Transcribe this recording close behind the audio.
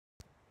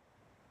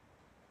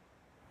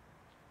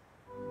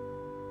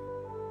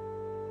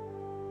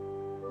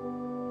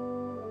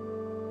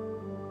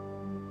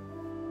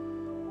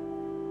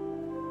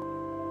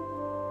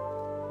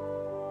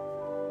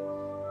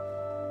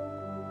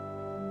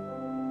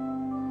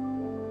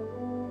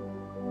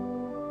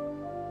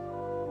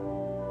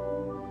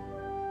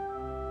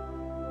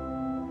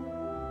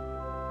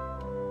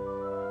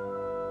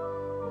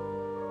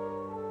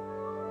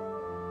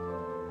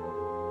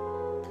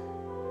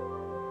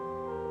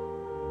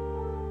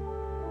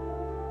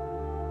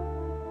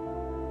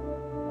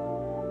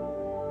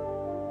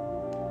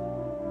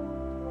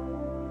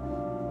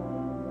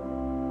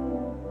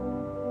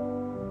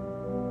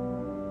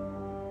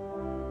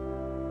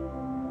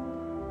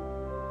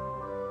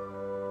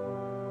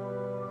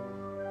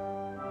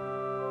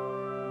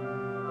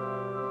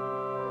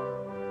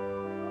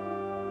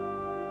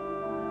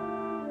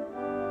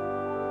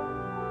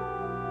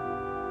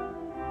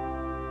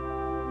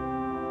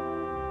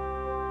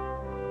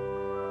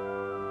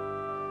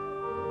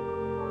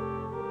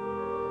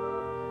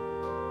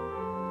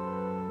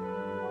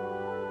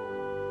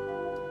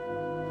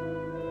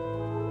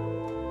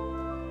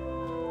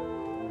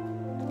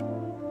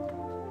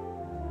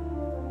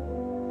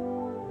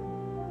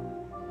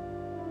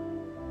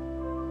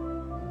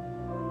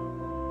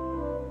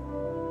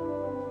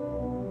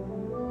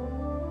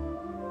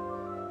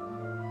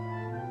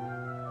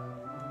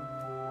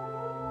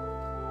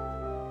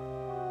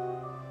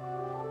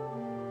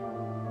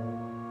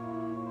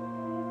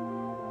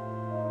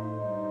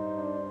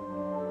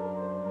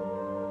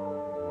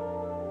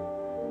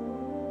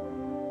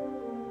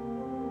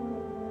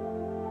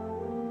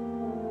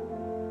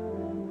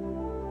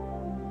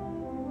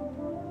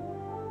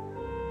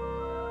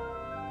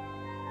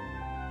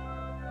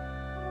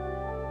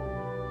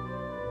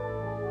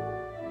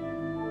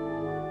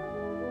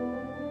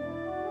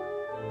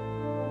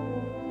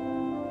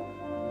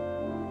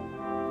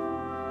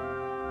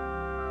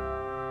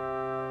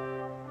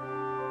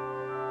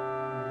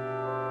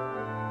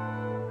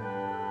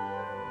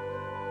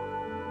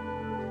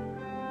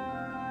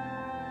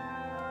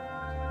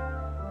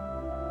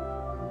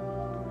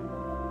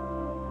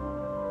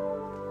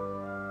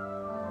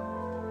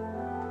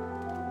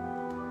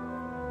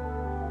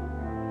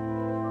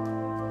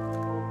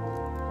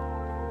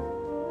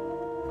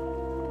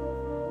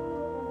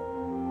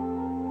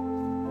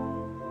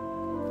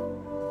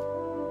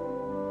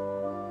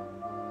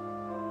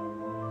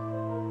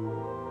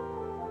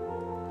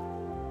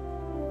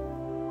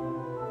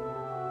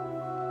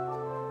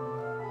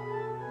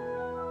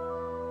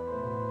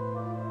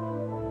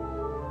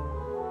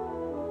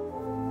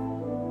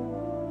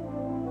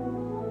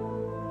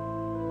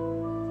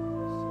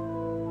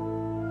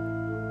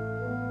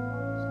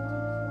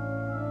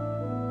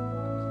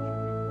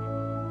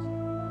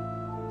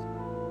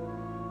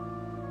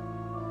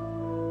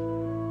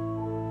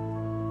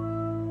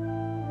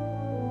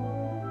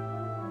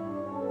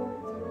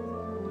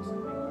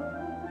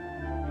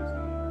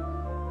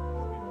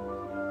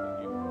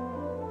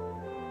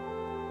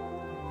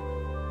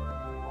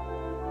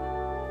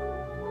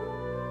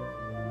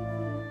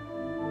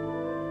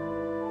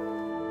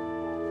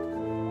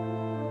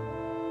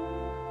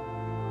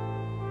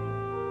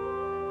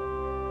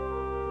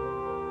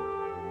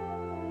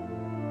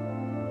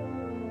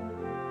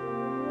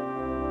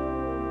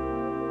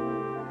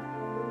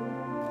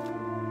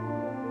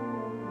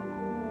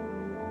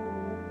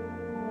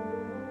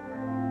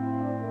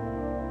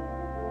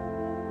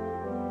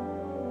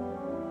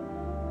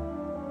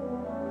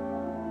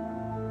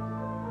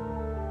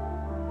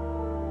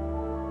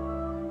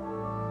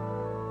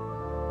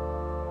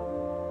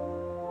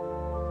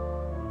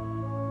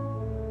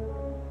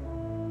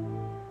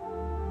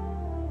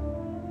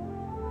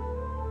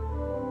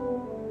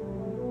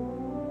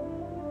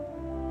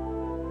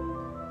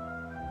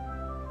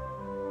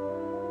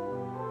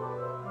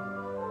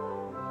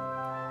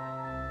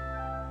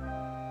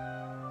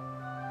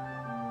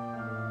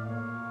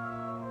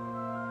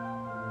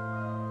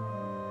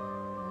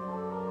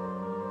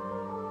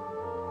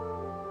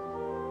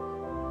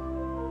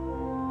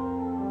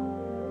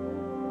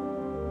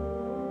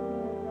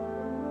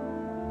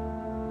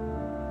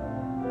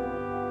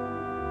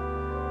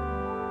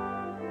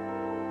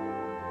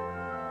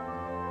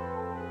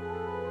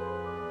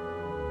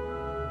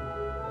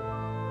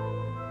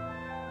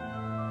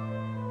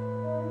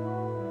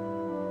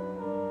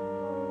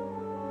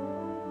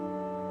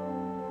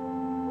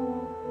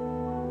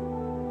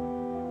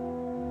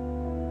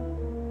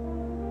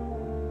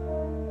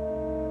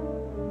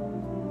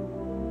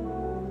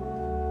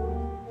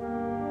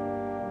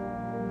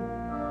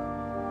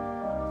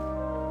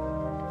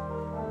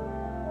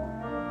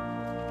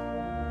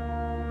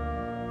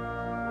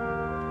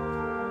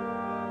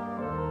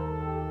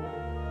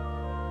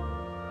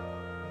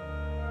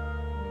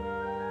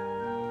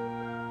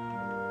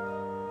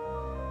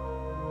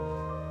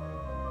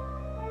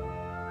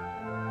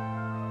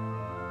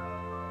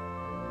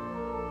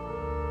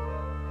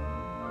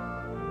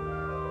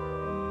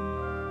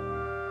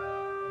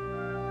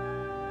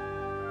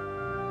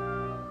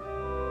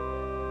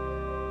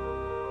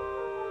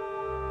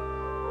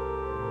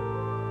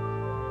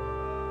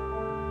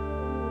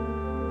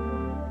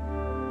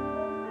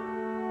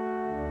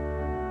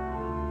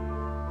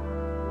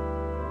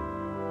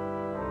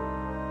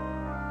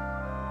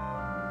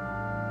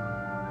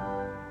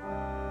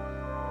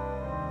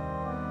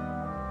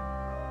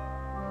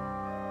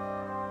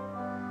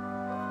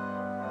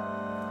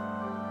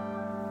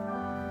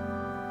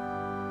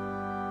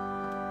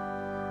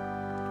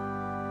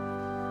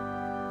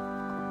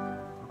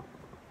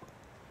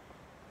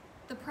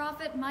The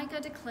prophet Micah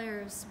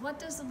declares, "What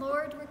does the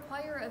Lord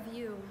require of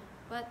you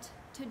but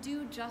to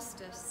do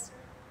justice,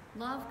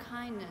 love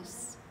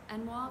kindness,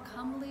 and walk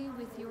humbly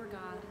with your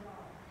God?"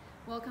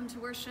 Welcome to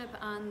worship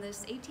on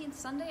this 18th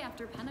Sunday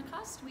after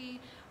Pentecost.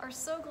 We are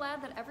so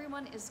glad that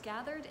everyone is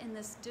gathered in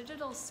this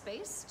digital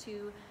space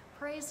to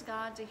praise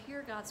God, to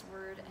hear God's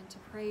word, and to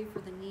pray for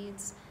the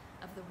needs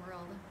of the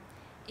world.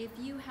 If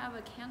you have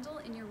a candle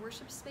in your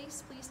worship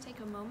space, please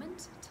take a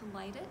moment to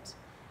light it.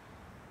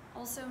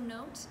 Also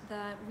note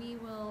that we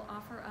will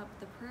offer up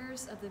the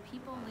prayers of the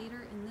people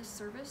later in this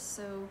service,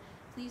 so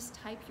please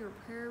type your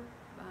prayer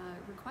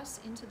requests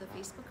into the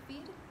Facebook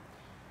feed.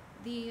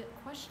 The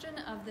question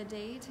of the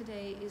day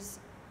today is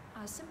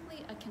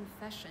simply a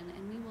confession,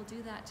 and we will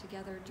do that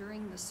together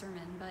during the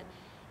sermon. But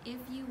if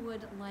you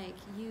would like,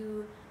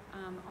 you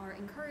are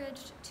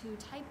encouraged to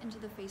type into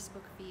the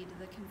Facebook feed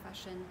the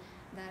confession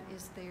that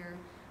is there,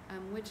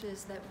 which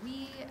is that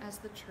we as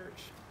the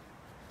church,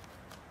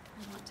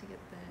 I want to get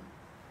the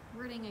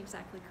wording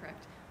exactly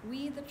correct.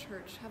 We, the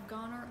church, have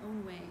gone our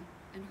own way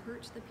and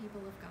hurt the people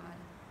of God.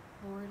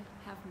 Lord,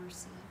 have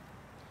mercy.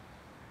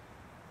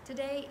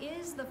 Today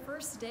is the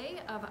first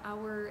day of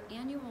our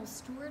annual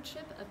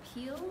stewardship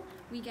appeal.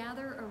 We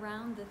gather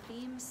around the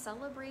theme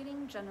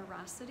celebrating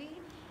generosity,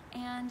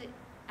 and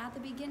at the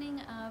beginning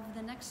of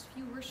the next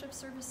few worship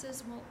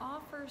services, we'll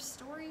offer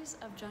stories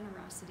of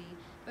generosity.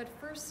 But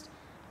first,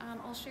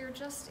 I'll share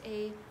just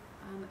a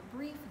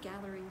brief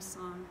gathering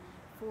song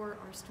for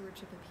our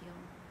stewardship appeal.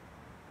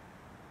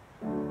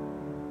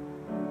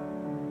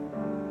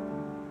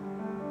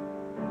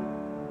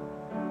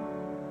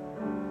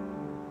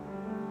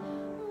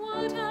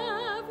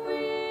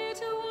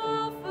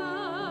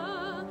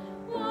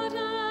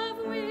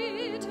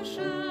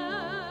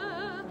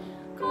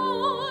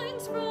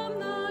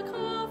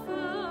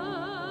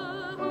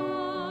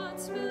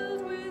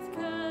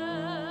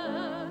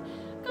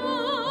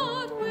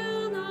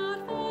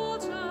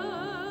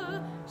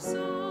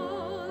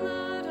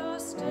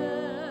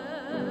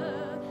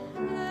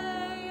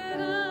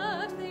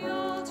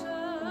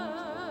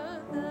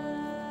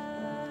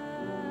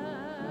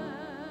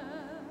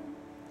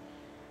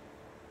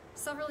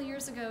 Several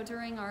years ago,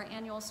 during our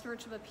annual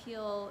stewardship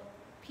appeal,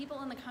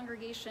 people in the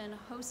congregation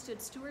hosted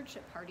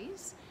stewardship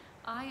parties.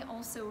 I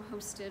also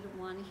hosted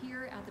one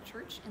here at the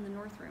church in the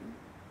North Room.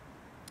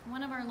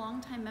 One of our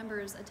longtime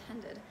members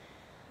attended.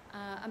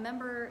 A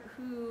member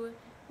who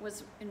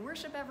was in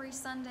worship every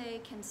Sunday,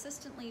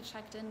 consistently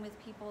checked in with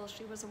people.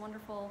 She was a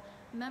wonderful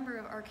member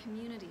of our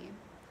community.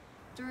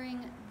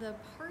 During the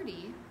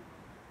party,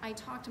 I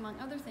talked, among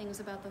other things,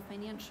 about the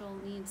financial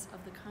needs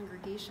of the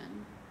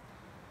congregation.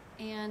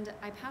 And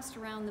I passed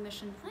around the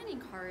mission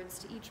planning cards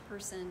to each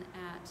person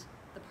at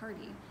the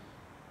party.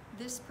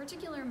 This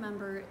particular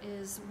member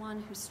is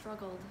one who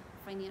struggled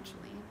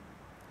financially.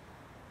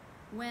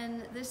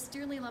 When this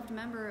dearly loved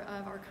member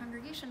of our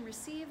congregation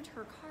received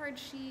her card,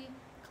 she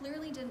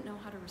clearly didn't know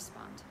how to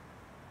respond.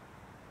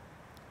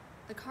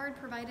 The card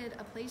provided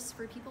a place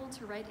for people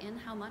to write in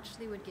how much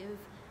they would give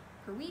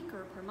per week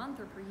or per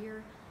month or per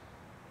year.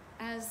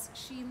 As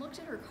she looked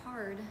at her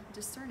card,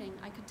 discerning,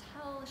 I could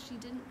tell she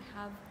didn't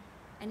have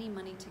any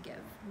money to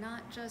give,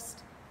 not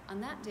just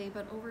on that day,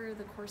 but over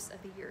the course of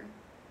the year.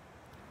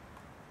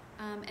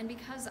 And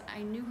because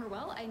I knew her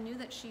well, I knew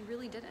that she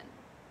really didn't,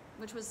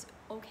 which was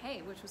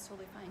okay, which was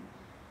totally fine.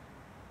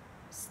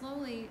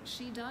 Slowly,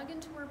 she dug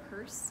into her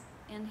purse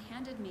and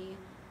handed me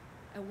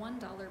a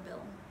 $1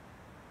 bill.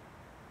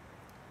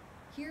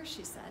 "Here,"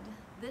 she said,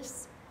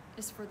 "this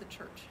is for the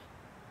church."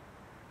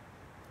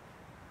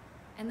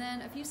 And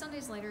then a few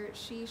Sundays later,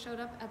 she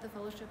showed up at the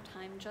fellowship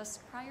time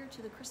just prior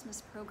to the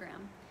Christmas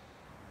program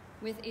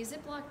with a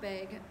Ziploc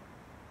bag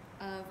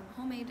of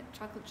homemade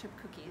chocolate chip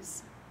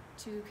cookies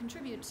to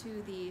contribute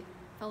to the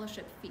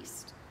fellowship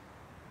feast,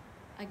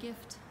 a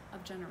gift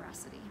of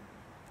generosity.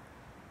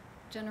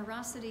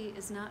 Generosity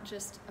is not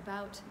just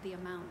about the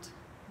amount,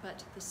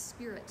 but the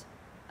spirit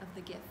of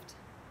the gift.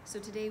 So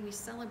today we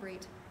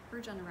celebrate her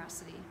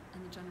generosity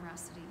and the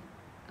generosity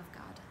of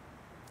God.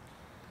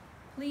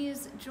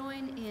 Please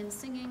join in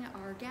singing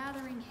our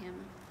gathering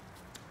hymn,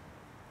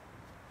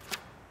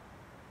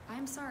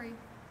 "I'm Sorry."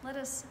 Let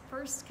us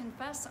first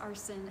confess our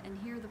sin and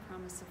hear the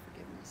promise of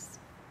forgiveness.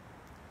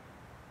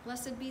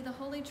 Blessed be the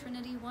Holy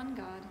Trinity, one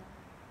God,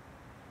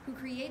 who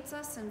creates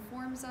us and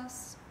forms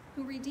us,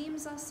 who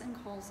redeems us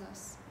and calls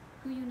us,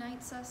 who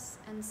unites us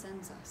and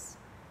sends us.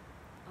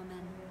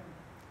 Amen.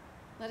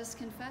 Let us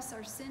confess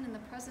our sin in the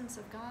presence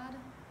of God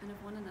and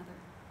of one another.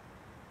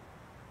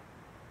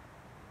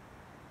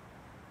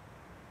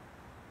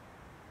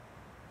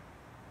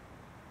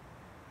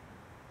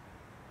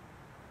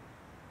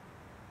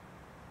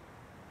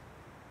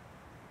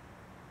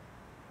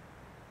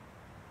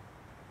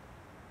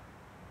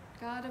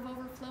 God of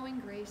overflowing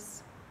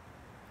grace,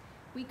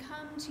 we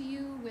come to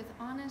you with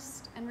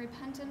honest and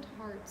repentant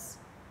hearts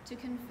to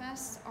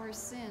confess our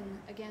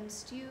sin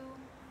against you,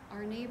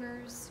 our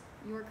neighbors,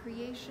 your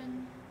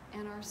creation,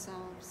 and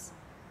ourselves.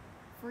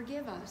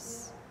 Forgive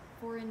us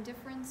for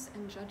indifference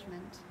and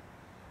judgment.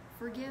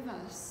 Forgive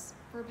us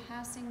for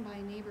passing by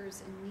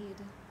neighbors in need.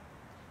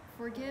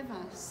 Forgive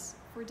us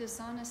for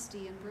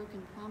dishonesty and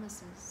broken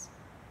promises.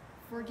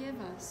 Forgive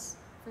us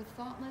for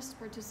thoughtless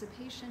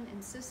participation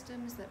in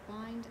systems that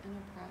bind and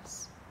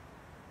oppress.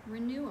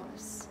 Renew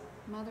us,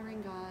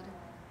 mothering God,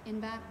 in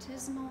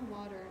baptismal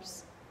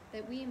waters,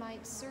 that we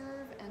might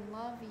serve and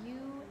love you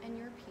and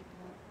your people.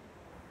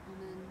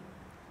 Amen.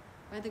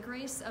 By the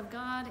grace of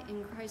God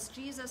in Christ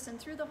Jesus and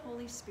through the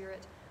Holy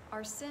Spirit,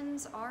 our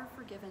sins are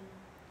forgiven.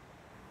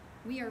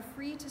 We are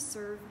free to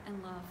serve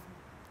and love.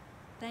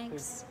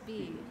 Thanks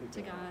be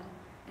to God.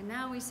 And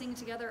now we sing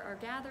together our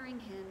gathering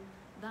hymn,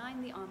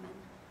 Thine the Amen.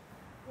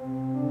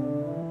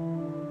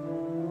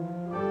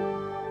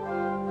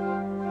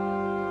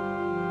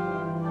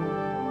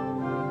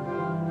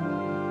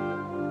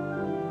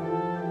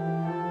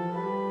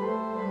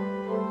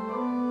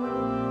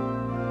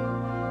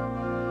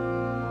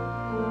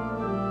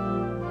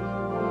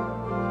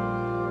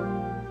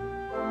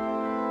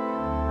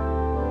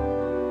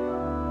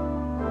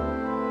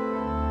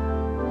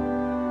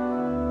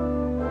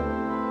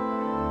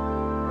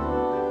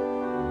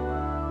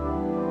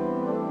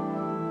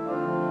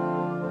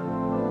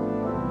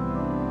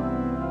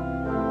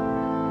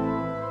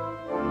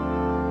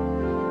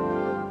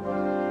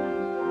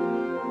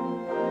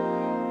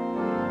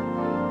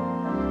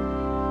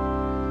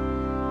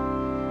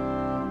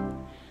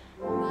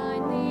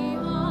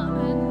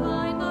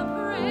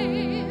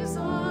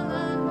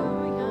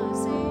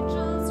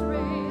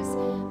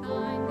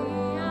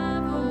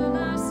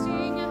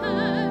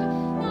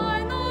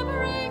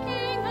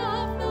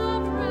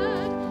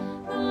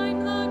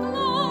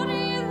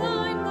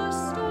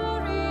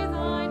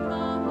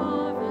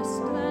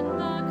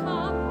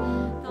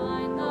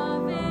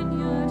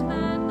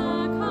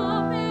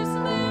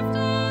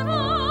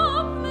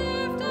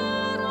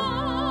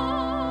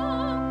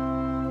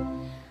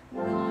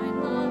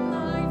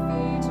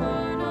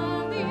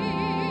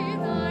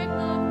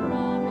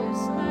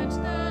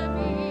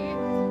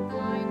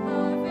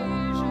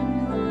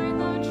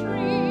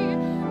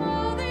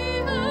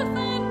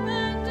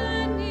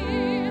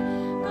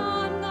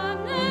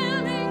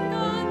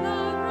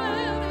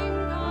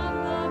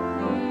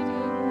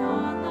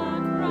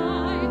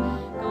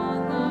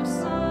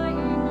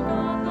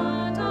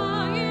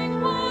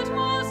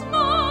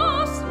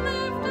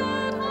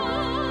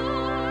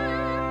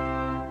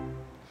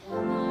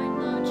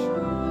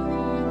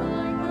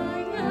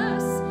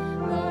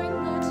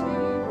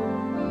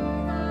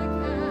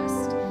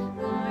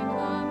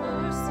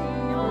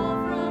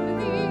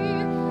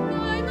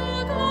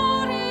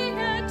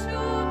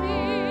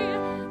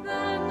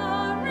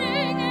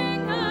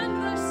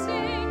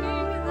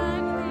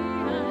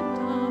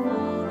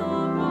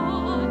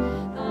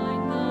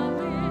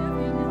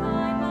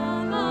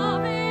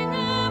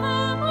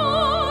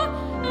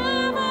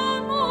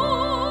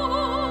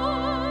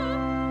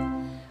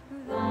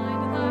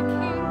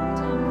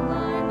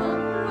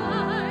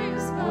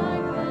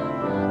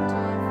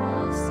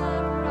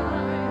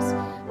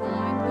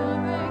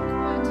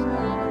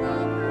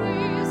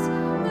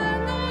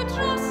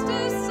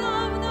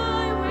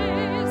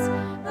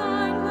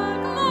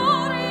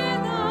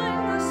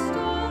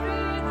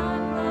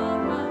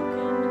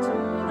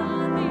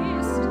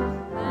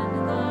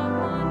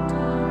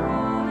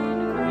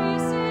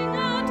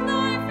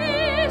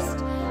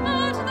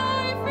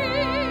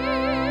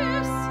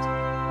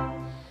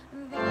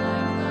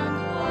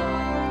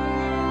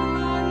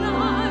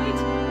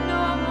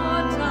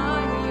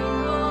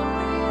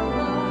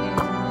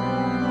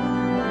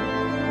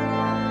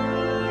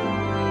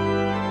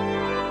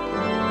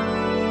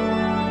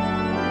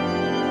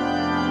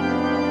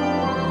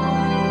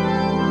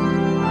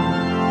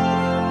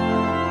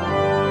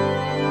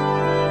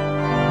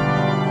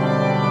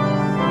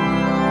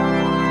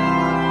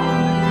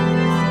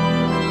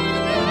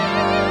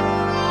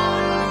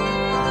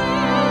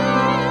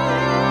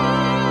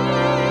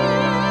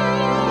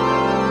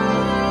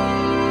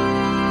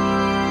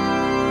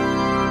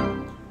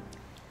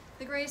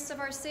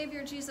 Our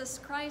Savior Jesus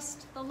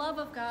Christ, the love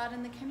of God,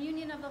 and the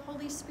communion of the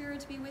Holy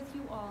Spirit be with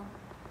you all.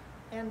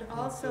 And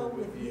also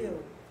with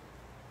you.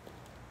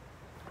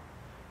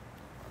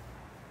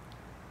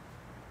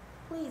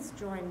 Please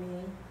join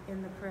me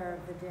in the prayer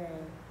of the day.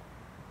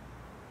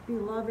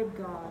 Beloved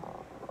God,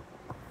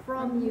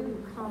 from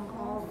you come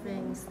all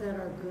things that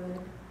are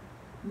good.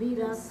 Lead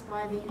us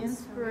by the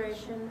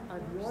inspiration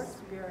of your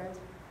Spirit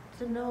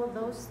to know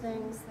those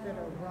things that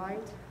are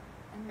right,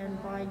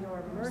 and by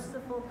your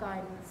merciful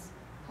guidance,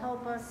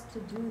 help us to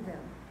do them.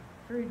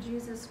 Through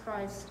Jesus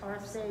Christ,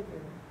 our Savior.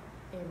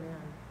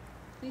 Amen.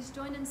 Please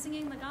join in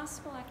singing the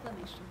gospel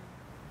acclamation.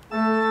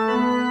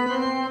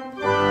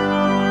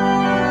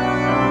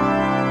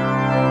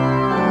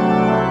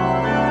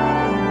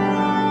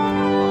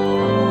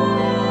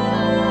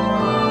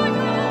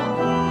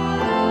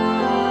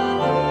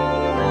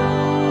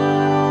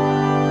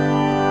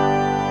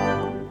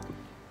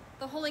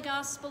 The Holy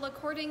Gospel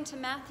according to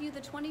Matthew,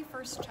 the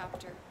 21st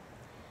chapter.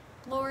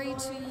 Glory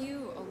to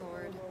you, O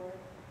Lord.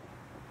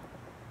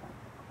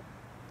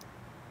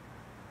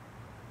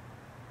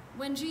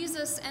 When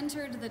Jesus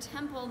entered the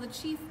temple, the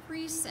chief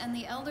priests and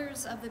the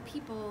elders of the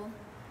people,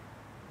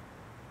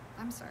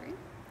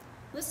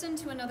 listen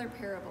to another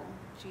parable,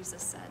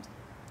 Jesus said.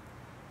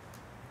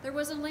 There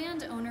was a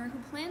landowner who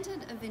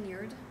planted a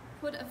vineyard,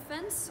 put a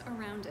fence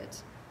around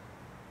it,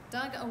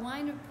 dug a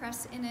wine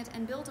press in it,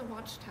 and built a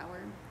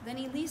watchtower. Then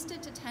he leased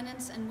it to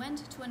tenants and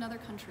went to another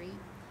country.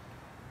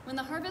 When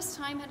the harvest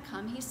time had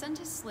come, he sent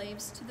his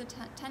slaves to the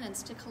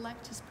tenants to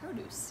collect his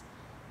produce.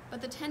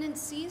 But the tenants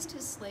seized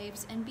his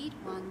slaves and beat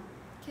one,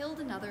 killed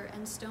another,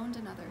 and stoned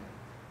another.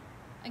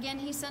 Again,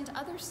 he sent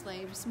other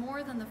slaves,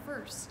 more than the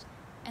first,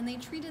 and they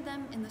treated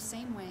them in the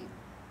same way.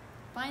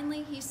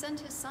 Finally, he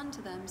sent his son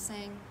to them,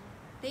 saying,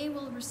 "They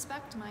will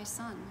respect my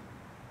son."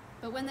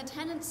 But when the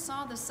tenants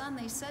saw the son,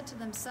 they said to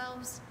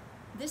themselves,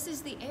 "This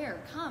is the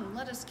heir. Come,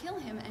 let us kill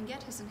him and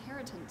get his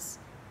inheritance."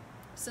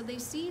 So they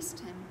seized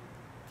him,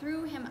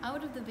 threw him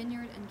out of the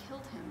vineyard, and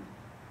killed him.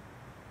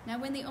 Now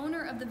when the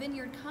owner of the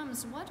vineyard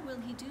comes, what will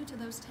he do to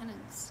those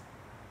tenants?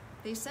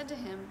 They said to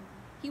him,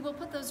 "He will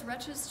put those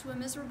wretches to a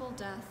miserable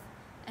death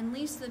and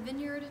lease the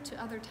vineyard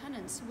to other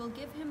tenants who will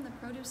give him the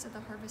produce at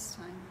the harvest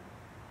time."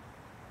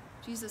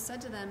 Jesus said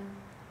to them,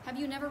 "Have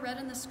you never read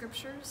in the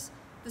scriptures,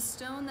 'The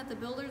stone that the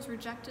builders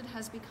rejected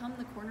has become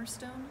the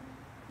cornerstone'?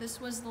 This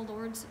was the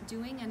Lord's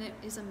doing, and it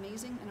is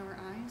amazing in our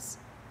eyes.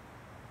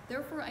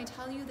 Therefore I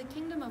tell you, the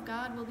kingdom of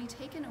God will be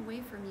taken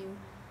away from you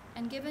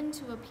and given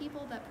to a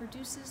people that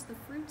produces the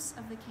fruits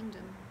of the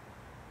kingdom.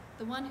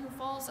 The one who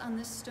falls on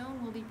this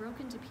stone will be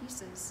broken to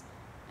pieces,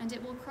 and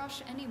it will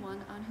crush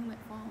anyone on whom it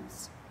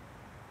falls."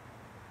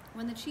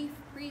 When the chief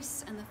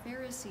priests and the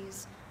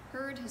Pharisees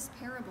heard his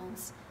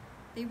parables,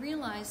 they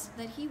realized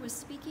that he was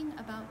speaking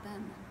about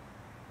them.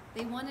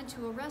 They wanted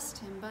to arrest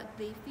him, but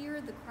they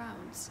feared the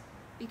crowds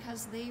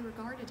because they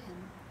regarded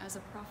him as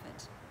a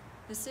prophet.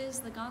 This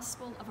is the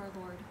gospel of our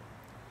Lord.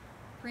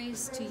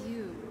 Praise to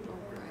you, O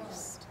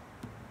Christ.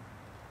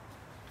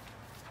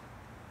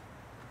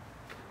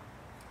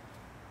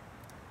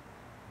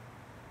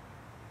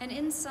 An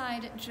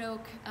inside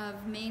joke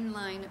of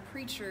mainline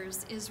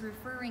preachers is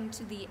referring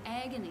to the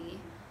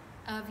agony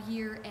of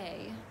year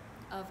A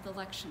of the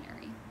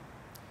lectionary.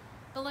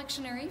 The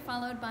lectionary,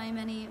 followed by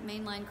many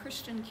mainline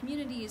Christian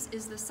communities,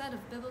 is the set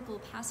of biblical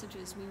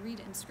passages we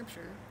read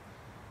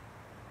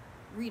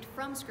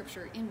from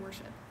Scripture in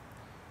worship.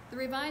 The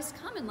Revised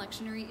Common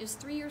Lectionary is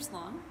 3 years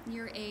long,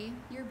 year A,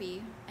 year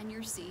B, and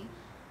year C,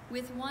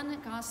 with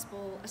one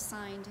gospel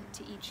assigned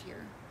to each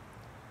year,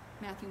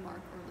 Matthew,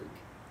 Mark, or Luke.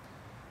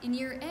 In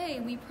year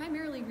A, we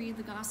primarily read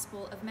the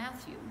Gospel of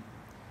Matthew,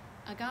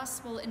 a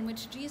gospel in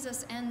which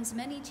Jesus ends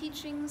many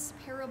teachings,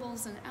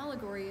 parables, and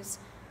allegories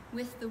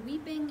with the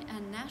weeping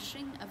and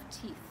gnashing of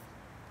teeth,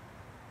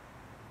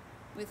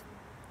 with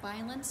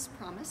violence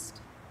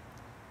promised,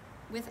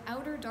 with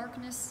outer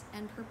darkness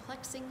and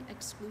perplexing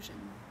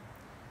exclusion.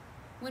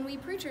 When we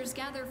preachers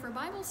gather for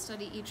Bible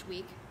study each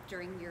week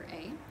during year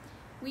A,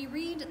 we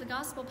read the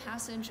gospel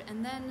passage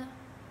and then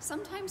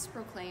sometimes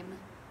proclaim,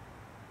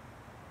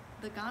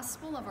 "The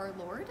gospel of our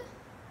Lord,"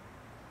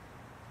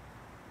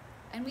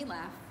 and we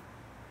laugh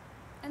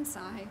and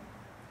sigh,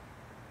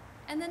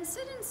 and then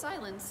sit in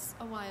silence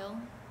a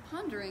while,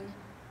 pondering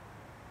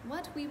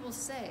what we will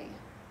say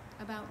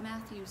about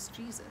Matthew's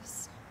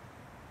Jesus.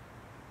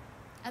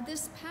 At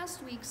this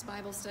past week's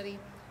Bible study,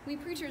 we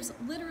preachers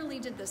literally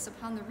did this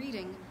upon the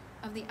reading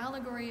of the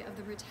allegory of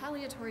the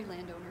retaliatory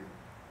landowner,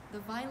 the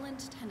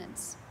violent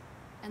tenants,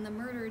 and the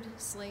murdered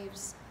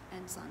slaves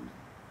and son.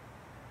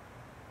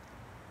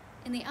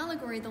 In the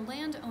allegory, the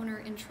landowner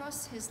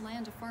entrusts his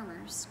land to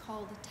farmers,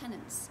 called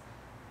tenants.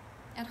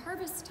 At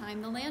harvest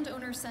time, the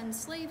landowner sends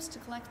slaves to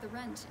collect the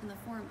rent in the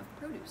form of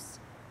produce.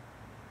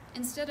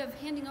 Instead of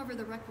handing over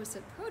the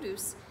requisite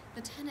produce,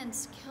 the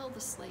tenants kill the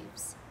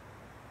slaves.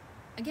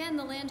 Again,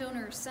 the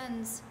landowner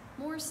sends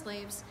more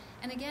slaves,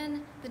 and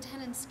again, the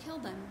tenants kill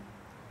them.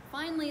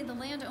 Finally, the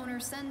landowner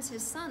sends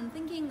his son,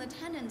 thinking the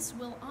tenants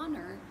will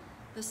honor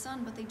the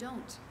son, but they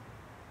don't.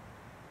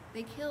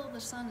 They kill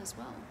the son as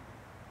well.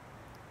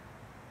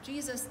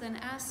 Jesus then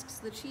asks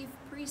the chief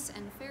priests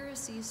and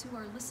Pharisees who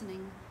are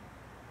listening,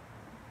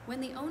 "When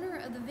the owner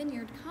of the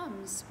vineyard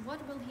comes,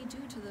 what will he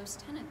do to those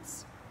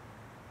tenants?"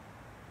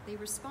 They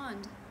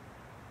respond,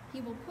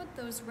 "He will put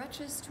those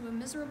wretches to a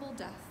miserable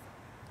death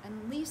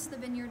and lease the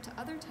vineyard to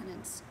other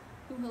tenants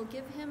who will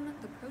give him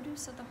the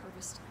produce at the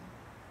harvest time."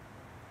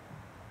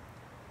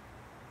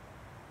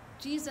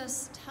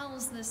 Jesus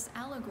tells this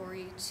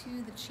allegory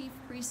to the chief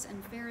priests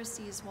and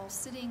Pharisees while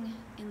sitting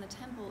in the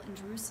temple in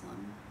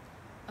Jerusalem,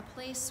 a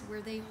place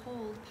where they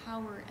hold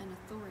power and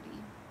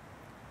authority.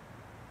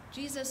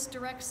 Jesus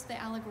directs the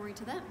allegory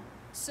to them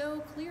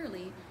so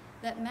clearly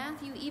that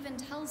Matthew even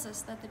tells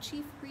us that the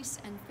chief priests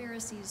and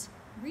Pharisees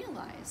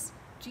realize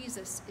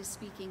Jesus is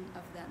speaking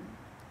of them,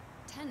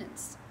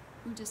 tenants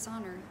who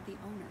dishonor the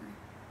owner.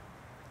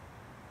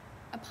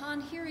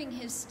 Upon hearing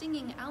his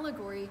stinging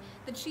allegory,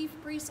 the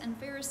chief priests and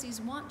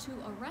Pharisees want to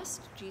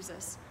arrest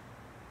Jesus,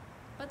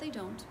 but they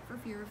don't for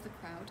fear of the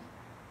crowd.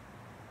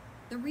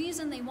 The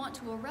reason they want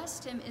to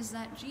arrest him is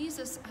that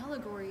Jesus'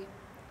 allegory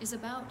is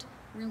about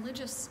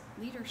religious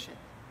leadership,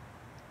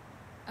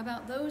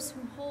 about those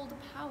who hold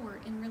power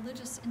in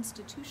religious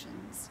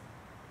institutions,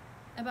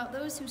 about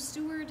those who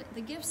steward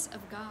the gifts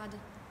of God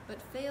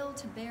but fail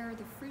to bear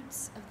the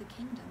fruits of the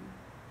kingdom.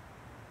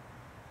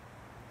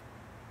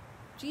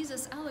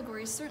 Jesus'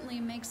 allegory certainly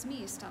makes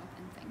me stop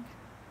and think.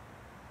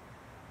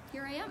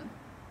 Here I am,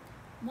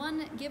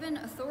 one given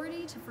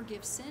authority to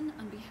forgive sin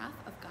on behalf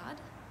of God,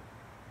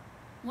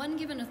 one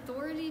given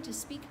authority to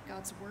speak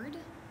God's word,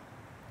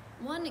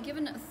 one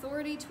given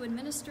authority to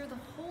administer the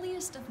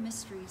holiest of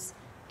mysteries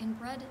in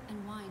bread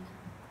and wine.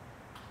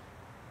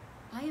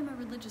 I am a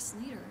religious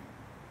leader,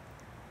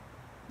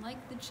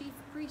 like the chief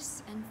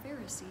priests and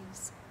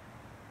Pharisees.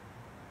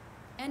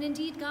 And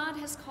indeed, God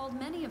has called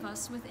many of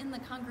us within the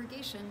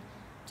congregation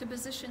to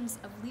positions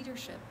of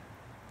leadership.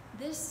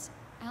 This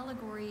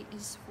allegory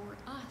is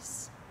for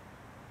us.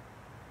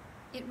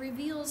 It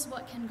reveals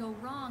what can go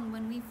wrong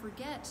when we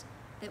forget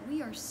that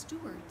we are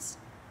stewards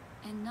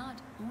and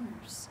not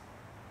owners.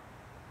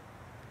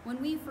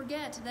 When we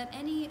forget that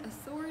any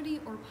authority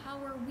or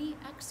power we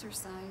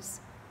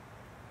exercise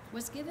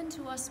was given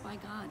to us by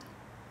God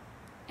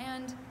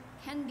and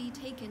can be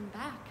taken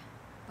back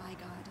by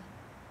God.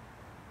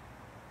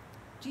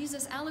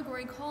 Jesus'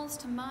 allegory calls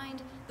to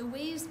mind the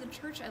ways the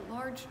church at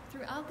large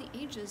throughout the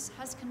ages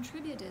has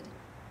contributed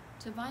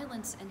to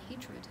violence and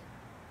hatred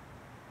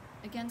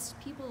against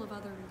people of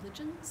other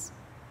religions,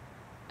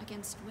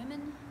 against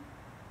women,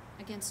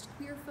 against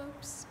queer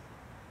folks,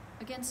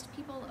 against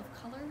people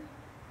of color,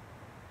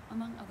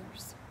 among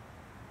others.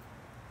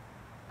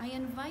 I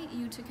invite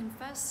you to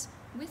confess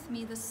with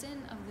me the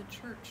sin of the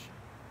church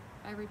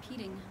by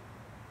repeating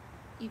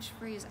each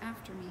phrase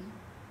after me.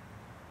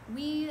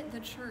 We, the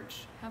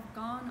church, have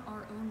gone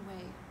our own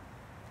way.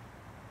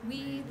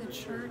 We, the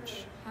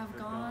church, have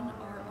gone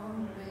our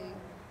own way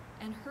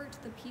and hurt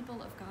the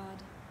people of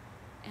God,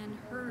 and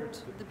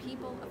hurt the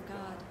people of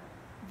God.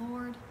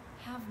 Lord,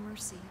 have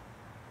mercy.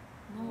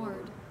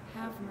 Lord,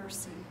 have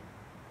mercy.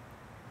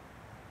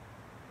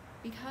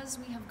 Because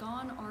we have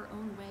gone our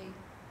own way,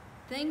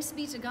 thanks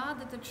be to God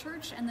that the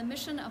church and the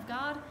mission of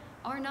God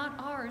are not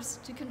ours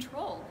to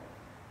control.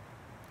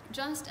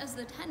 Just as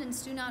the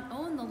tenants do not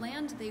own the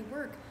land they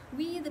work,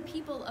 we, the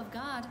people of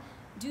God,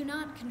 do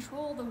not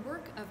control the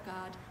work of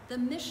God, the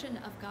mission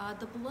of God,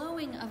 the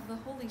blowing of the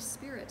Holy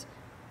Spirit.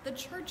 The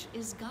church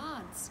is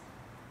God's.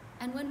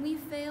 And when we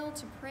fail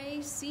to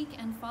pray, seek,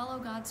 and follow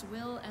God's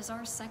will as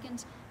our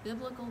second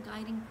biblical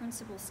guiding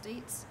principle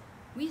states,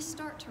 we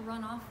start to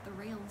run off the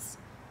rails.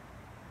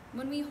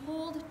 When we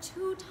hold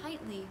too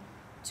tightly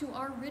to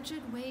our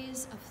rigid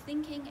ways of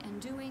thinking and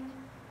doing,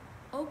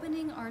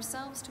 opening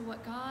ourselves to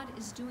what God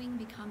is doing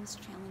becomes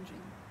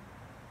challenging.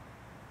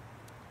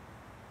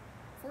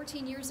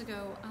 14 years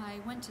ago, I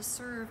went to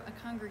serve a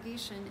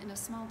congregation in a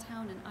small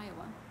town in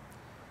Iowa.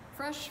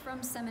 Fresh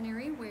from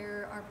seminary,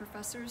 where our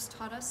professors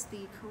taught us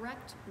the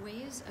correct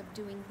ways of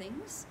doing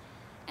things,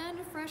 and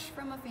fresh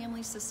from a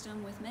family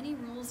system with many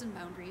rules and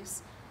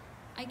boundaries,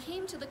 I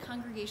came to the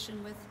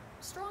congregation with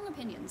strong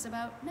opinions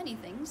about many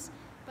things,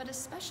 but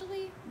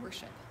especially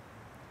worship.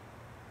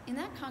 In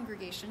that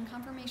congregation,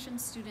 confirmation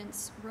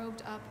students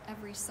robed up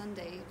every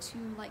Sunday to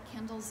light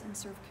candles and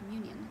serve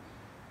communion.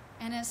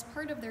 And as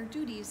part of their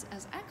duties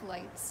as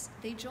acolytes,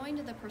 they joined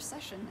the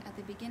procession at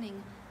the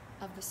beginning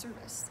of the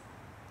service.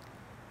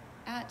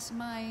 At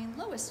my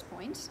lowest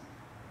point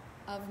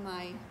of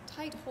my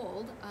tight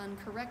hold on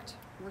correct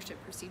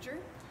worship procedure,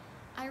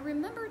 I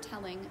remember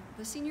telling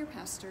the senior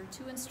pastor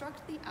to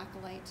instruct the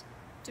acolyte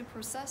to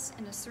process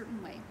in a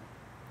certain way.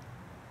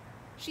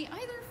 She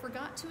either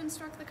forgot to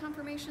instruct the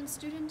confirmation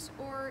student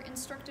or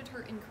instructed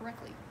her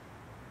incorrectly.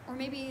 Or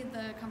maybe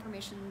the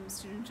confirmation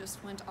student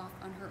just went off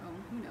on her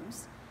own, who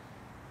knows.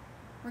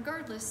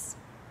 Regardless,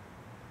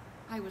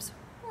 I was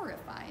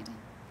horrified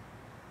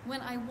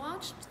when I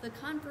watched the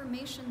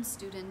confirmation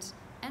student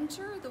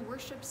enter the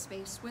worship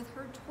space with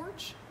her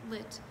torch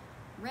lit,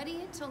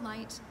 ready to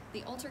light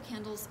the altar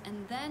candles,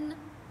 and then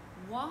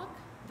walk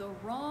the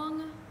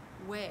wrong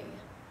way.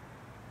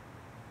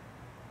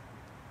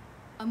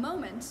 A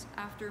moment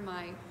after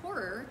my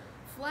horror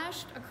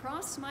flashed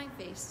across my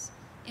face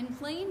in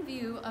plain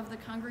view of the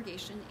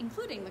congregation,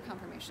 including the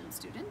confirmation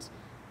student,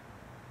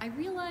 I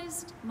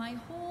realized my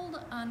hold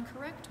on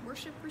correct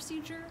worship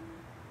procedure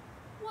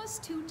was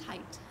too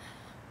tight.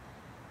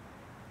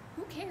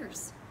 Who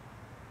cares?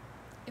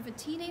 If a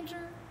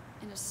teenager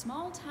in a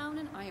small town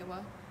in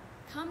Iowa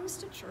comes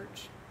to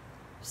church,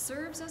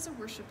 serves as a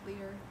worship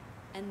leader,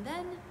 and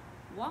then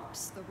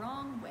walks the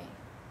wrong way.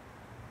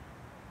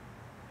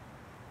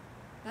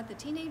 That the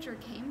teenager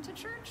came to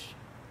church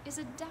is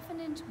a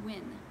definite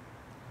win.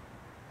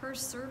 Her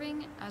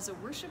serving as a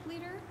worship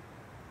leader,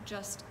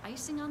 just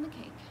icing on the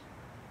cake.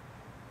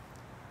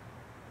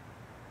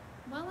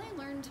 While I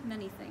learned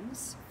many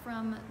things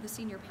from the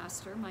senior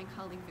pastor, my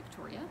colleague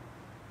Victoria,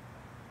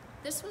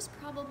 this was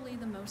probably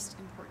the most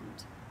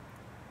important.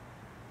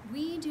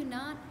 We do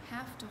not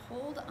have to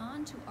hold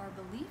on to our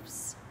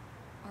beliefs,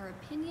 our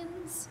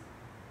opinions,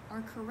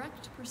 our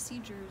correct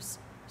procedures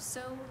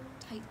so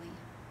tightly.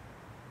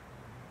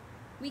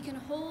 we can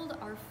hold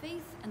our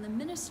faith and the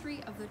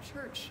ministry of the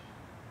church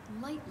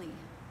lightly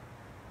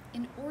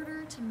in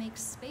order to make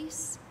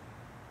space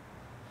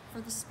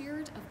for the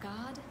Spirit of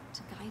God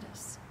to guide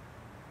us.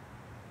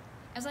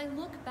 As I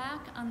look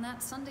back on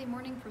that Sunday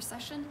morning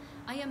procession,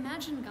 I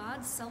imagine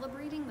God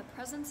celebrating the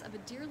presence of a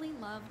dearly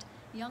loved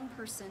young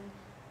person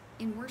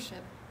in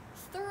worship,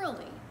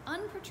 thoroughly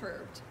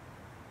unperturbed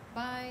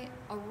by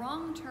a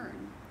wrong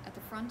turn at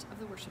the front of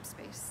the worship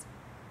space.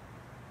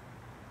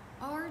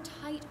 Our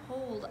tight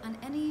hold on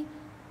any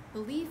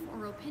belief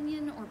or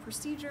opinion or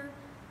procedure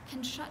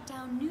can shut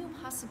down new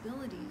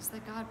possibilities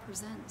that God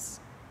presents,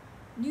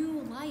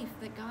 new life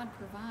that God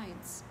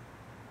provides,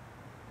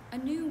 a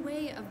new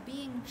way of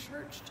being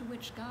church to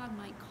which God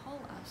might call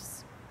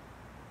us.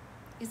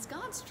 It's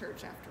God's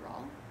church, after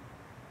all,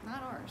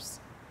 not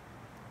ours.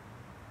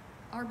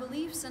 Our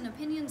beliefs and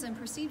opinions and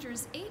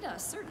procedures aid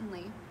us,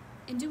 certainly,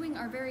 in doing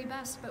our very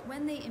best, but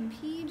when they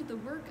impede the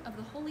work of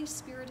the Holy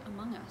Spirit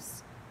among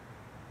us,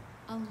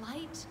 a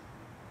light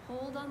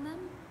hold on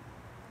them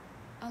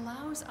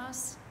allows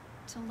us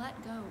to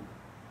let go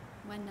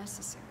when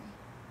necessary.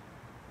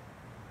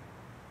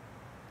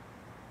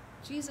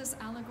 Jesus'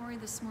 allegory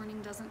this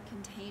morning doesn't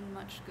contain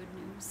much good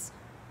news.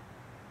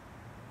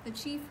 The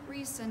chief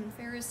priests and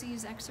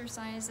Pharisees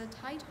exercise a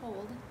tight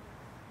hold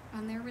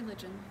on their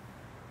religion,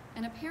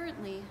 and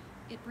apparently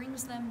it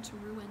brings them to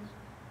ruin.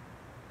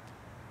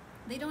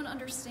 They don't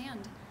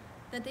understand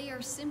that they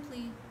are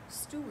simply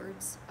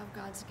stewards of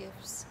God's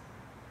gifts,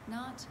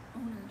 not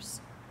owners.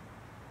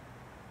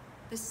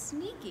 The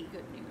sneaky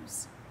good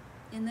news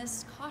in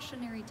this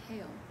cautionary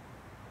tale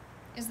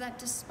is that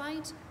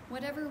despite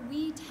whatever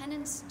we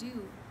tenants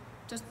do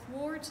to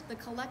thwart the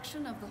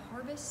collection of the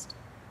harvest,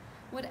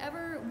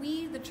 whatever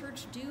we, the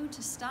church, do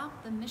to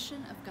stop the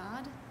mission of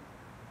God,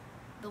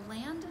 the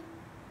land,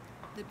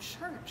 the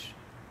church,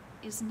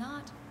 is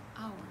not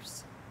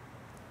ours.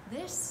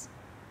 This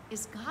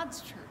is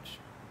God's church,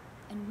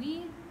 and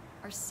we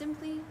are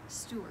simply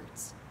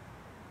stewards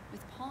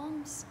with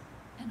palms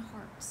and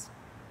hearts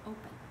open.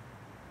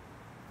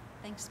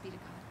 Thanks be to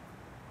God.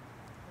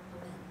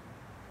 Amen.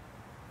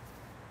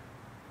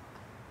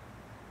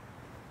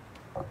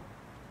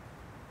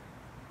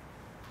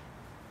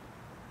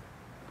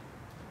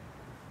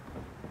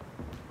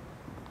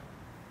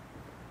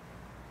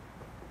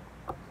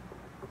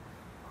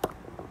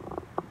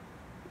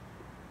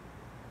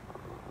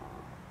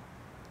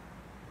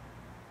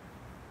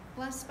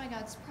 Blessed by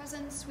God's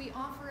presence, we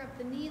offer up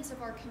the needs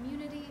of our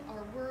community,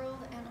 our world,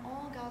 and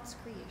all God's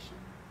creation.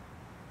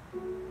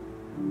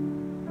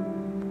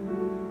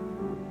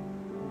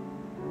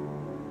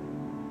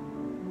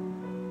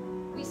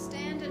 We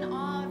stand in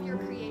awe of your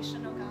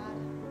creation, O God.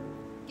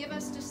 Give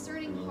us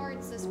discerning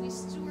hearts as we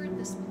steward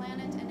this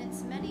planet and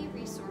its many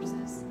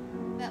resources,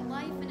 that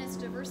life in its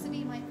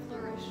diversity might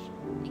flourish,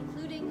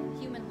 including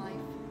human life.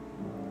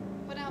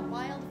 Put out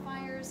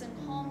wildfires and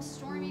calm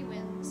stormy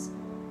winds,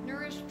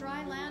 nourish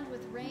dry land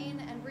with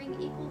rain, and bring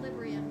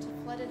equilibrium to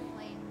flooded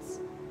plains.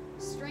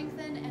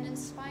 Strengthen and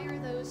inspire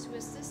those who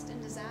assist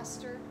in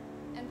disaster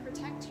and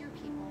protect your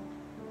people.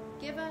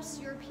 Give us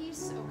your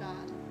peace, O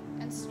God,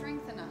 and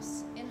strengthen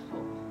us in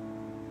hope.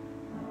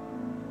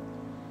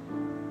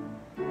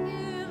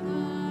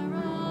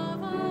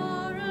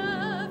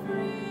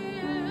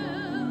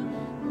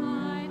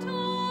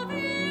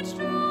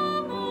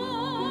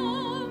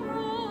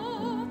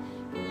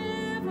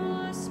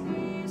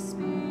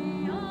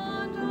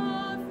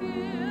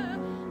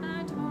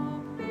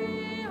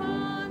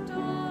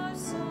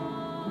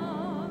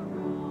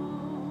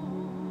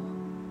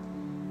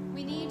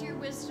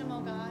 Wisdom, O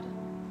God.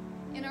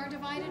 In our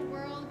divided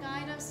world,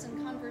 guide us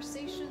in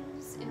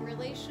conversations, in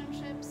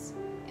relationships,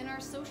 in our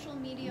social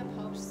media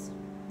posts.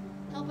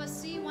 Help us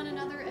see one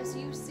another as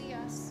you see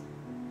us.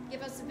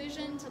 Give us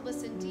vision to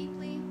listen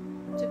deeply,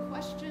 to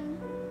question,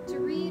 to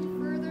read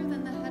further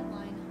than the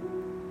headline.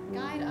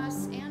 Guide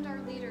us and our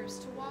leaders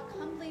to walk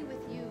humbly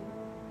with you,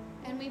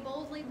 and we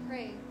boldly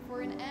pray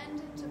for an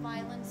end to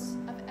violence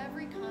of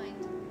every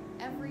kind,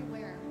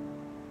 everywhere.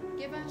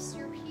 Give us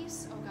your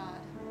peace, O God,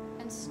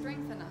 and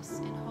strengthen us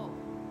in hope.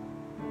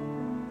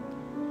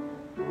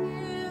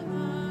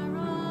 Healer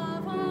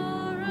of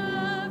our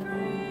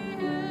every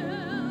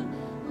ill,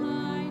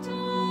 light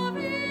of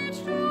each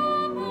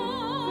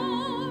tomorrow,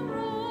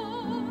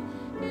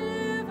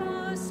 give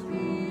us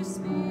peace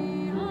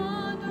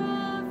beyond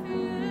our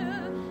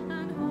fear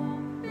and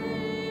hope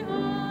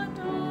beyond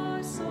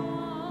our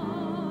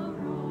sorrow.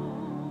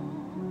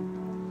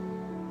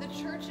 The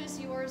church is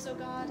yours, O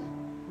God.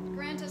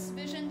 Grant us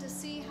vision to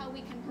see how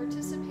we can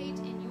participate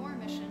in your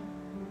mission.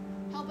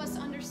 Help us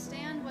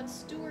understand what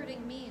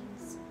stewarding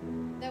means,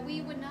 that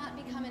we would not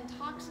become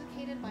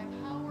intoxicated by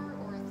power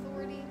or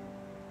authority,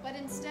 but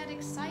instead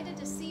excited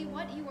to see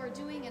what you are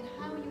doing and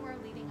how you are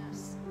leading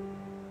us.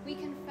 We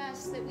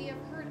confess that we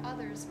have hurt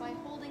others by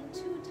holding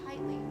too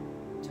tightly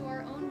to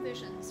our own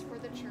visions for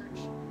the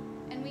church,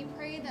 and we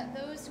pray that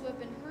those who have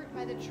been hurt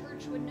by the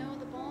church would know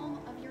the balm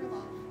of your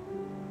love.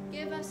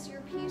 Give us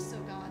your peace,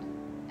 O God,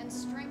 and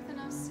strengthen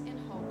us in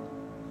hope.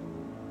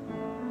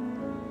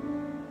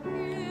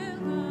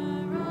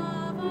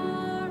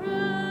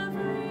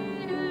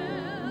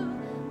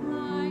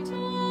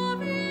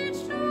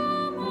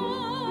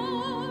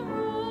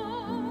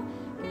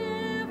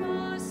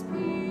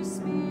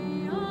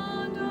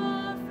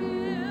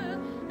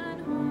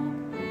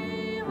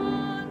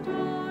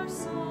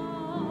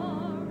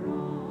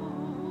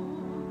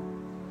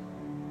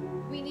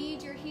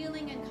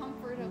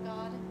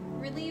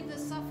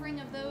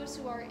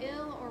 who are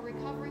ill or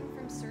recovering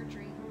from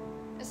surgery,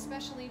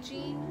 especially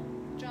Jean,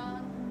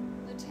 John,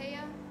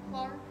 Lutea,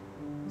 Clark,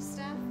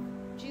 Steph,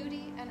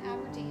 Judy, and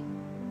Aberdeen.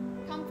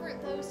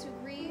 Comfort those who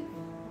grieve,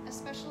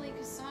 especially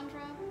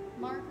Cassandra,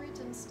 Margaret,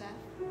 and Steph.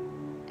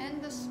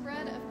 End the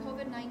spread of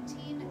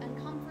COVID-19 and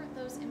comfort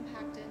those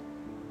impacted,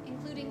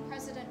 including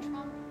President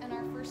Trump and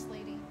our First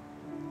Lady.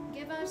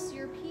 Give us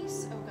your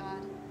peace, O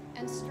God,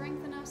 and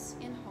strengthen us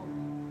in hope.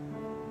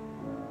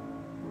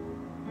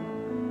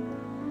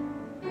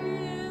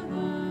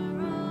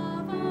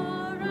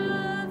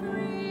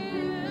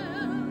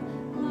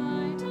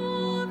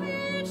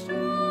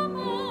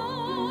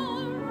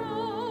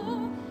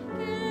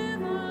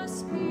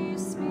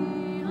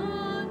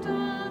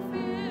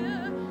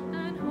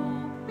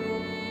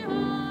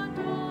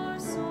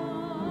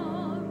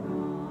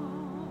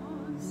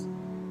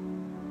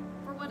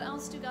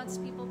 Do God's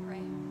people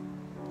pray?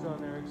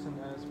 John Erickson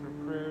asks for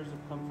prayers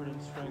of comfort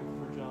and strength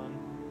for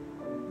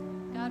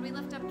John. God, we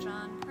lift up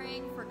John,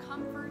 praying for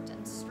comfort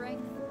and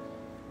strength.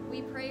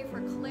 We pray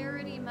for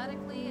clarity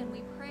medically, and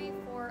we pray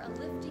for a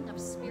lifting of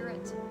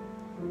spirit.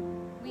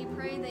 We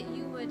pray that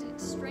you would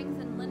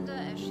strengthen Linda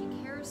as she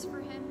cares for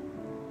him,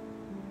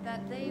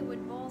 that they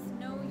would both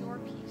know your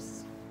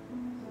peace.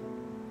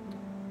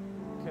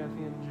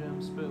 Kathy and Jim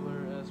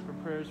Spittler ask for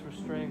prayers for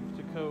strength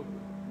to cope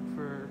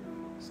for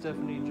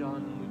Stephanie, John,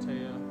 and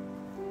Lutea.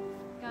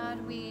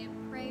 God, we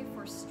pray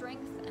for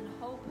strength and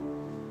hope,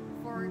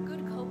 for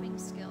good coping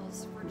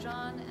skills for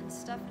John and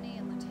Stephanie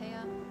and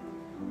Lutea.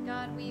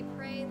 God, we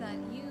pray that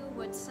you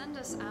would send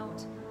us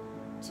out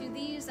to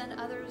these and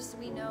others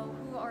we know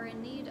who are in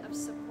need of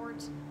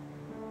support.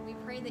 We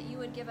pray that you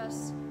would give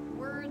us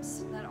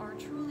words that are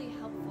truly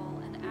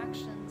helpful and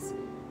actions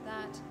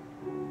that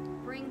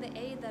bring the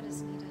aid that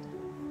is needed.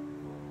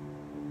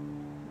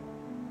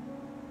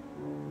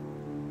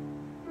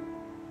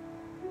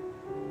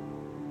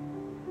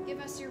 Give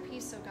us your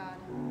peace, O God,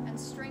 and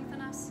strengthen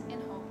us in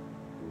hope.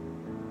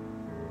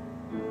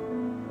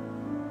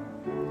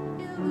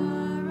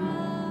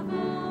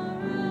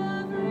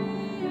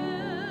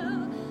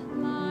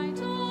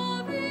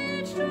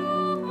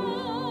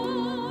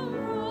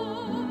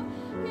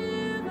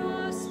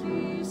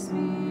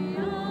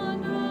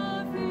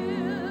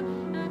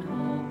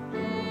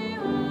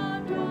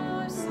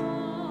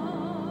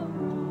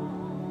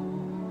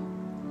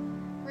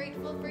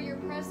 Grateful for your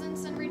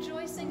presence and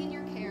rejoicing in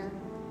your care,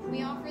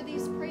 we offer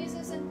these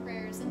praises and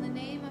prayers in the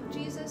name of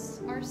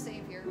Jesus, our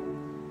Savior.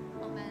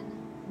 Amen.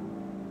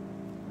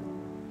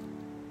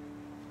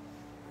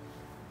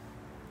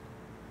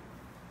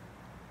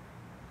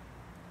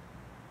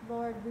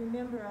 Lord,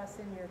 remember us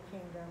in your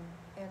kingdom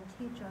and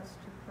teach us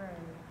to pray.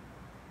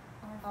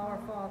 Our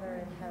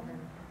Father in heaven,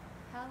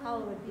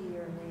 hallowed be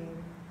your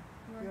name.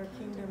 Your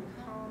kingdom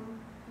come,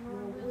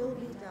 your will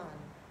be done,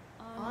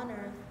 on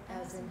earth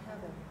as in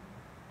heaven.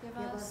 Give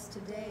us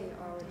today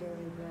our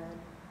daily bread.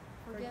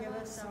 Forgive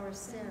us our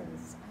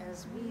sins,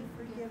 as we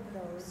forgive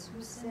those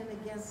who sin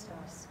against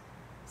us.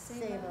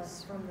 Save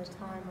us from the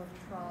time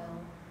of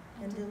trial,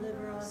 and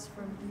deliver us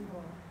from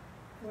evil.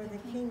 For the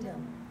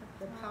kingdom,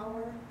 the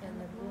power,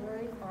 and the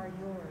glory are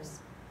yours,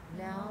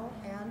 now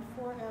and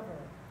forever.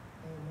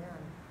 Amen.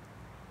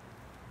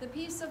 The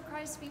peace of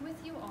Christ be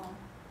with you all.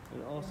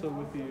 And also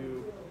with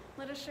you.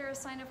 Let us share a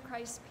sign of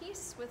Christ's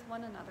peace with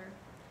one another.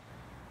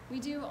 We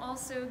do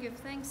also give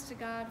thanks to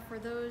God for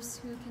those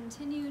who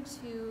continue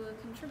to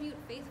contribute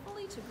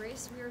faithfully to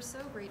Grace. We are so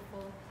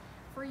grateful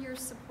for your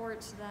support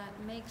that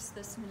makes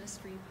this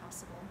ministry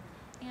possible.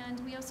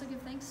 And we also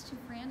give thanks to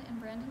Fran and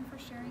Brandon for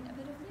sharing a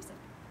bit of music.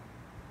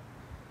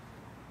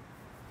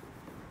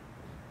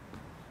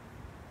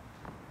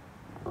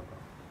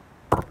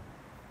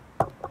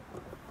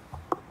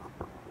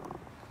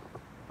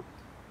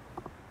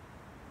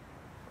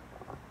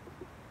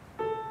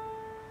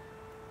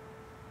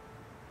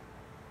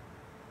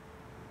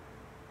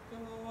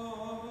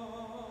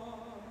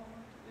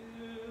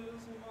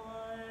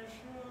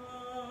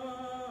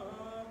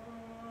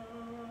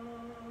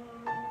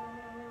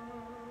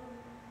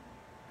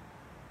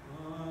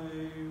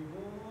 I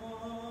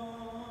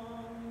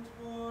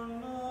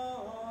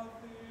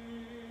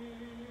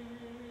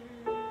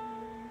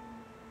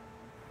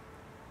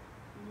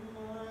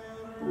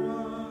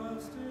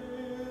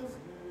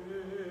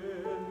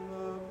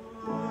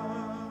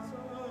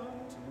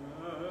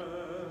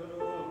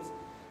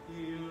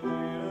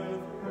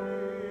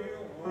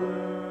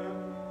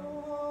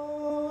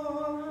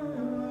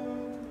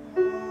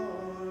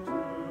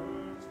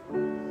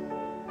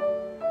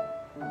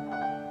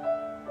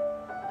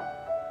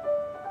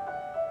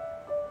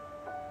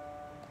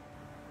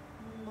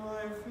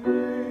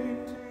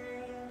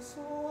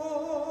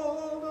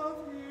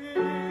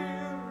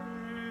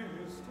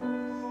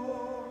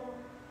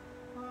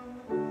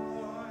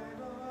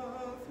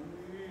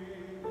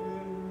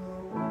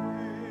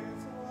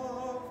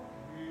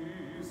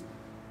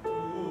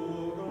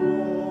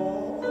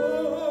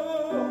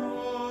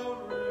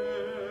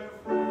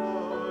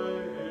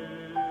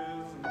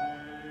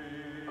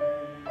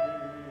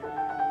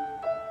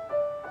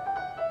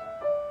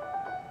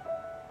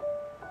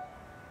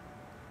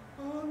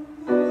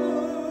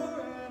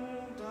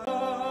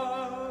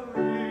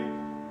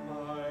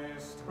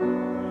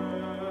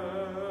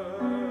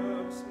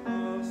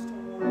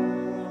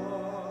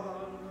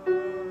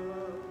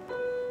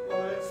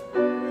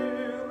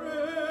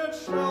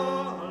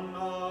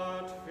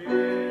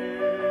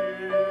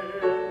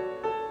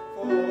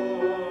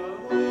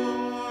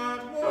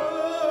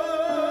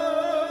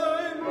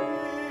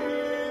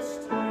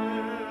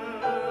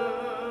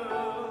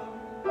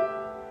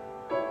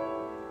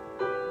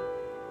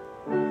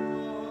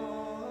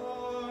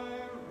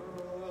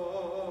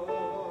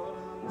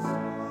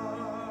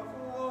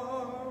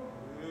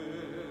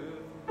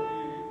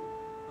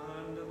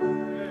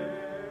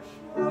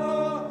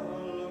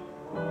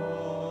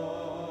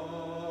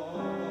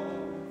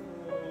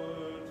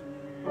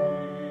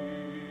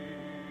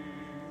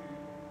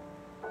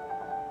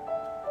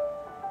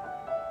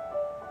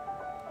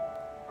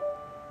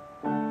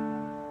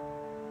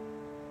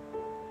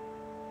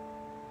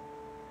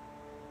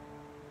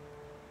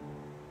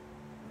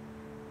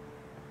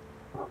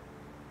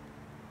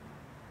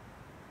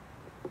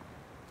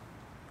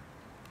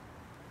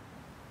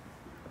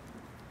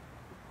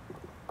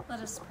Let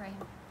us pray.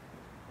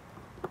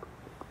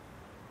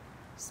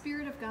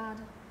 Spirit of God,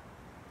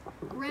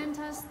 grant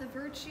us the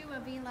virtue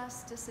of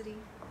elasticity.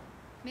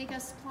 Make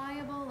us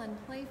pliable and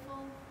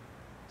playful.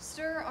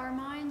 Stir our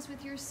minds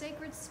with your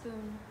sacred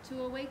spoon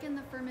to awaken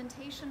the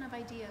fermentation of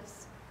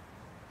ideas.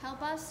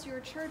 Help us,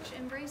 your church,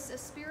 embrace a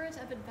spirit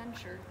of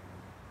adventure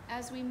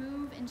as we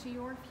move into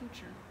your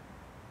future.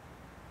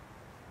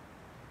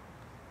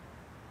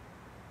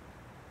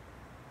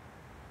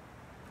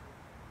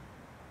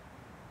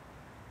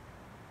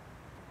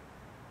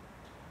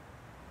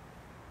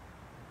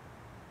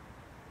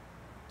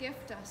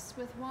 Gift us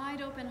with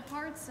wide open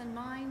hearts and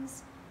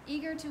minds,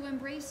 eager to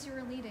embrace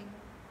your leading,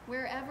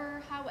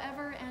 wherever,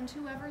 however, and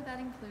whoever that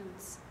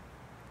includes.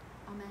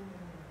 Amen.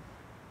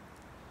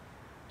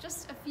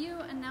 Just a few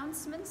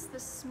announcements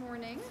this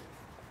morning.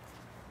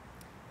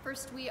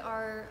 First, we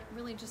are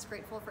really just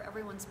grateful for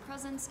everyone's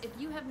presence. If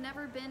you have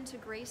never been to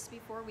Grace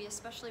before, we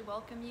especially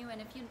welcome you.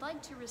 And if you'd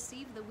like to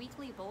receive the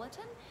weekly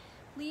bulletin,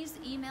 please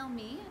email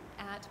me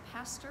at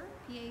pastor,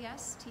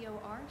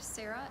 P-A-S-T-O-R,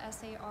 Sarah,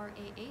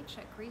 S-A-R-A-H,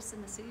 at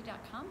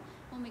graceinthecity.com.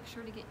 We'll make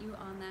sure to get you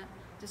on that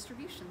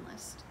distribution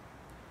list.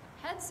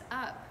 Heads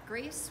up,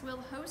 Grace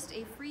will host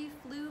a free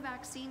flu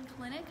vaccine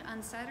clinic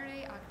on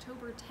Saturday,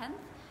 October 10th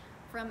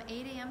from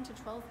 8 a.m. to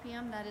 12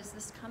 p.m. That is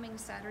this coming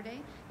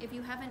Saturday. If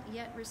you haven't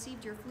yet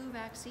received your flu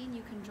vaccine,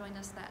 you can join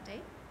us that day.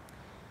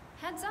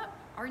 Heads up,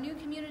 our new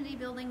community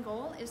building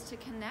goal is to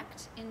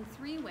connect in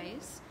 3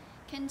 ways.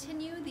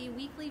 Continue the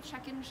weekly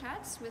check-in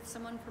chats with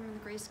someone from the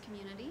Grace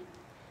community.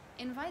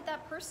 Invite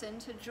that person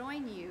to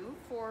join you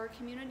for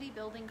community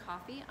building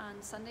coffee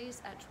on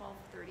Sundays at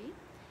 12:30.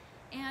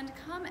 And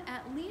come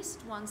at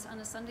least once on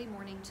a Sunday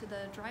morning to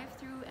the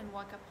drive-through and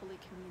walk-up Holy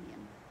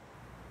Communion.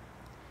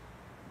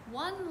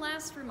 One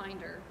last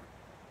reminder,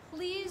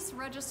 please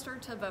register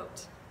to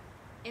vote.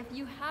 If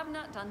you have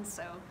not done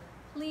so,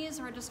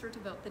 please register to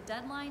vote. The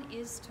deadline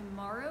is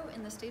tomorrow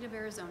in the state of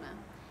Arizona.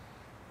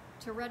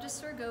 To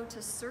register, go to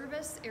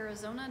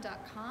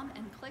servicearizona.com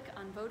and click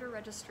on voter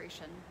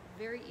registration.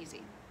 Very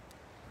easy.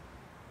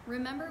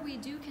 Remember, we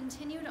do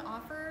continue to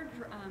offer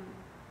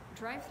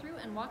drive-through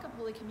and walk-up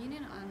Holy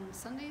Communion on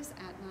Sundays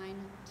at 9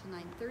 to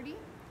 9:30.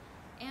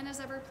 And as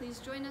ever, please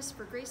join us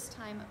for Grace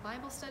Time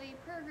Bible Study,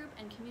 Prayer Group,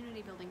 and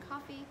Community Building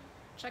Coffee.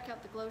 Check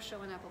out the Glow Show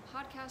on Apple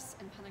Podcasts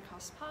and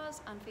Pentecost Pause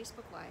on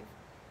Facebook Live.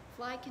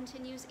 Fly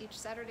continues each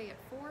Saturday at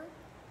 4,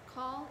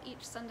 Call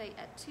each Sunday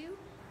at 2,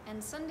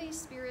 and Sunday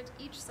Spirit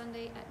each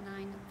Sunday at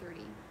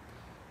 9:30.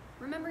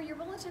 Remember, your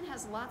bulletin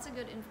has lots of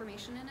good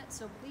information in it,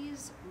 so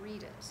please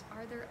read it.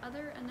 Are there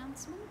other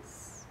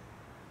announcements?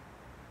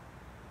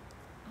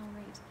 All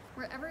right.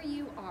 Wherever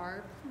you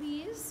are,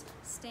 please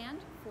stand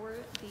for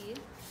the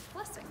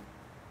blessing.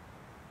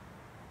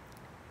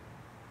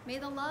 May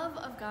the love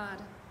of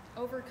God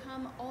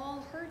overcome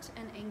all hurt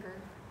and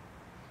anger.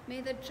 May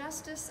the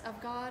justice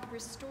of God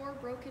restore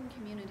broken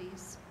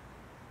communities.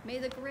 May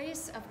the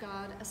grace of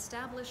God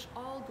establish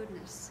all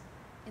goodness.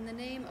 In the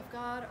name of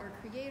God, our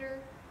Creator,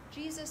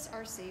 Jesus,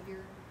 our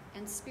Savior,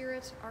 and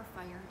Spirit, our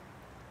fire.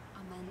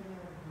 Amen.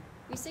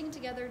 We sing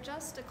together,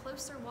 Just a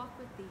Closer Walk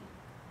with Thee.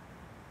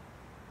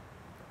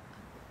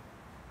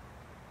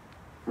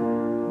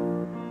 Just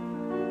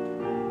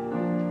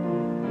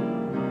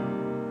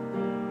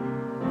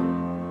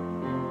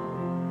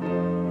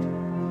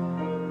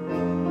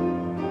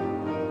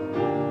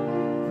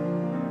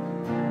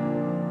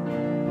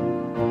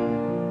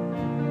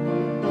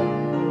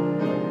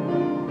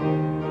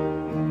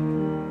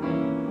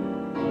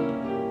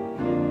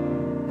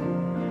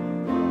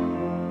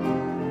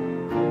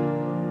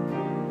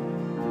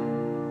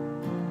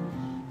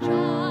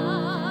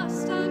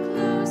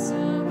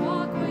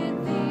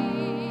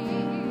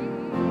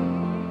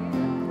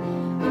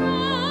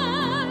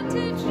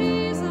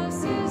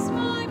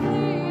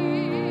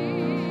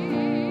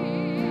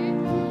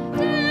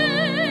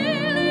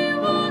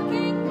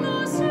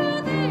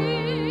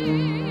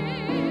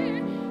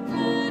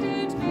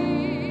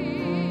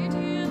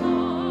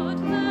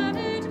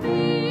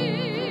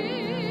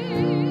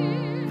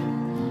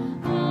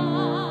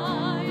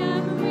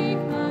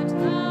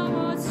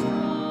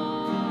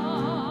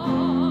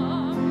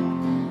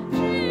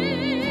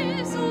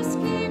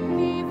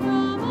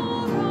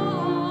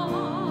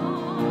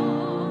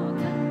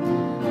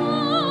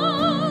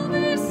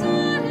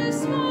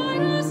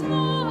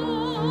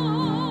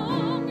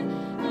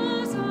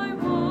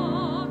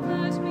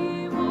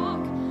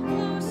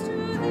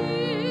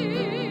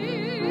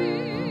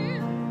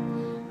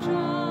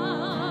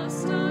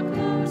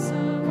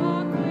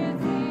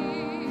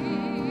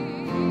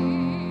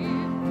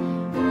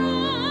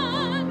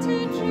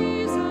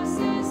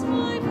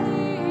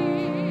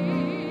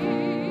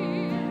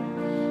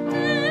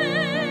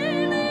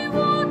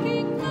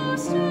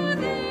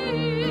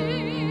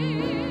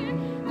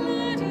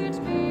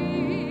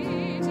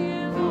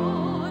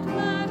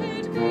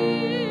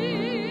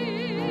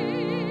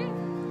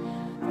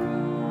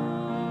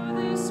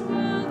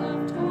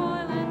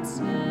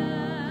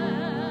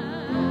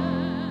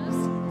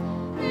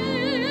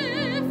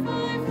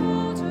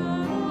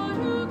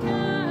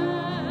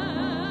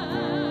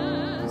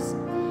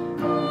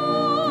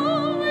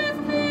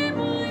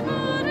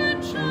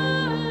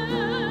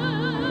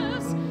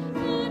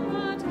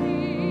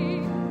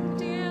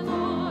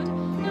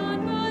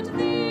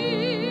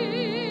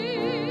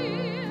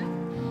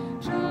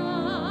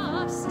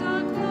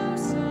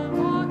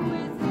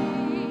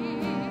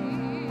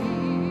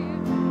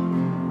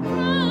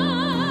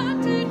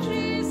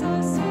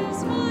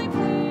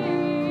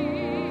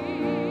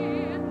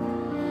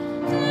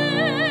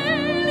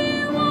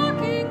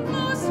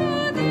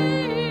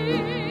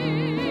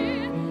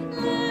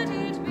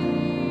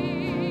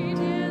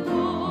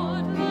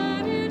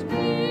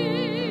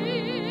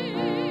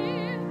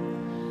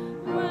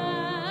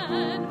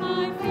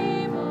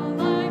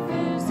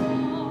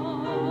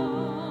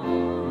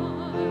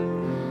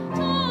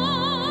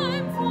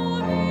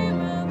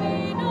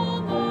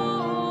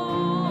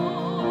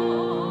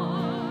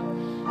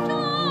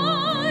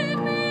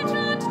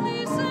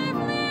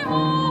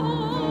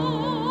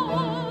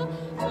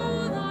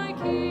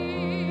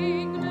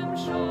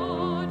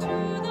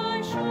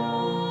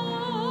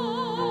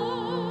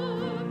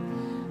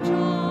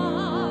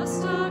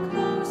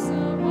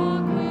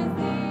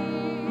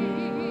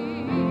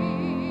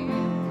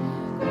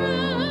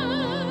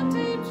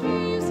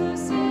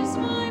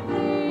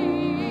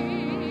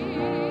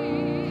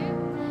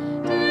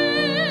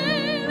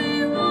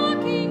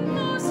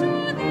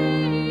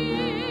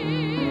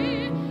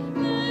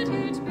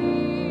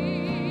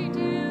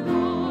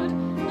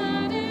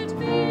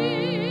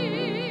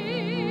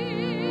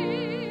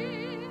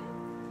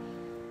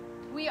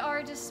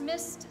are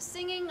dismissed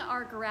singing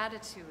our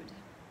gratitude.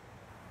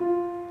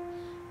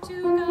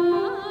 To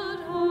God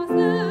all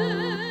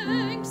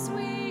thanks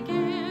we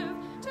give,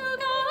 to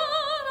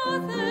God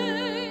all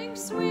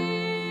thanks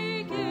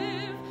we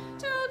give,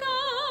 to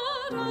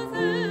God all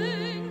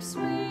thanks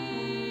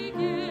we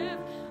give,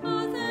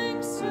 all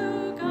thanks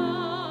to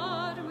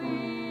God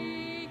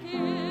we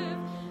give,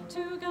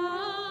 to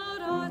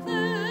God all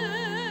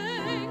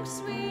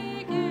thanks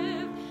we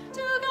give,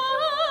 to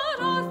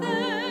God all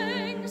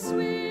thanks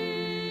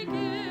we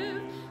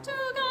give, to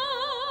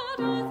God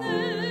all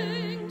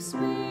thanks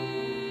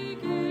we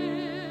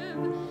give,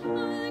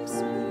 all thanks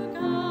to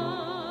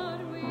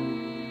God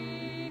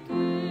we give.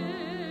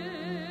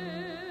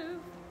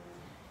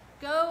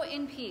 Go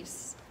in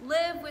peace,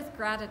 live with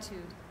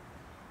gratitude.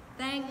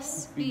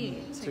 Thanks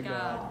be to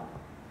God.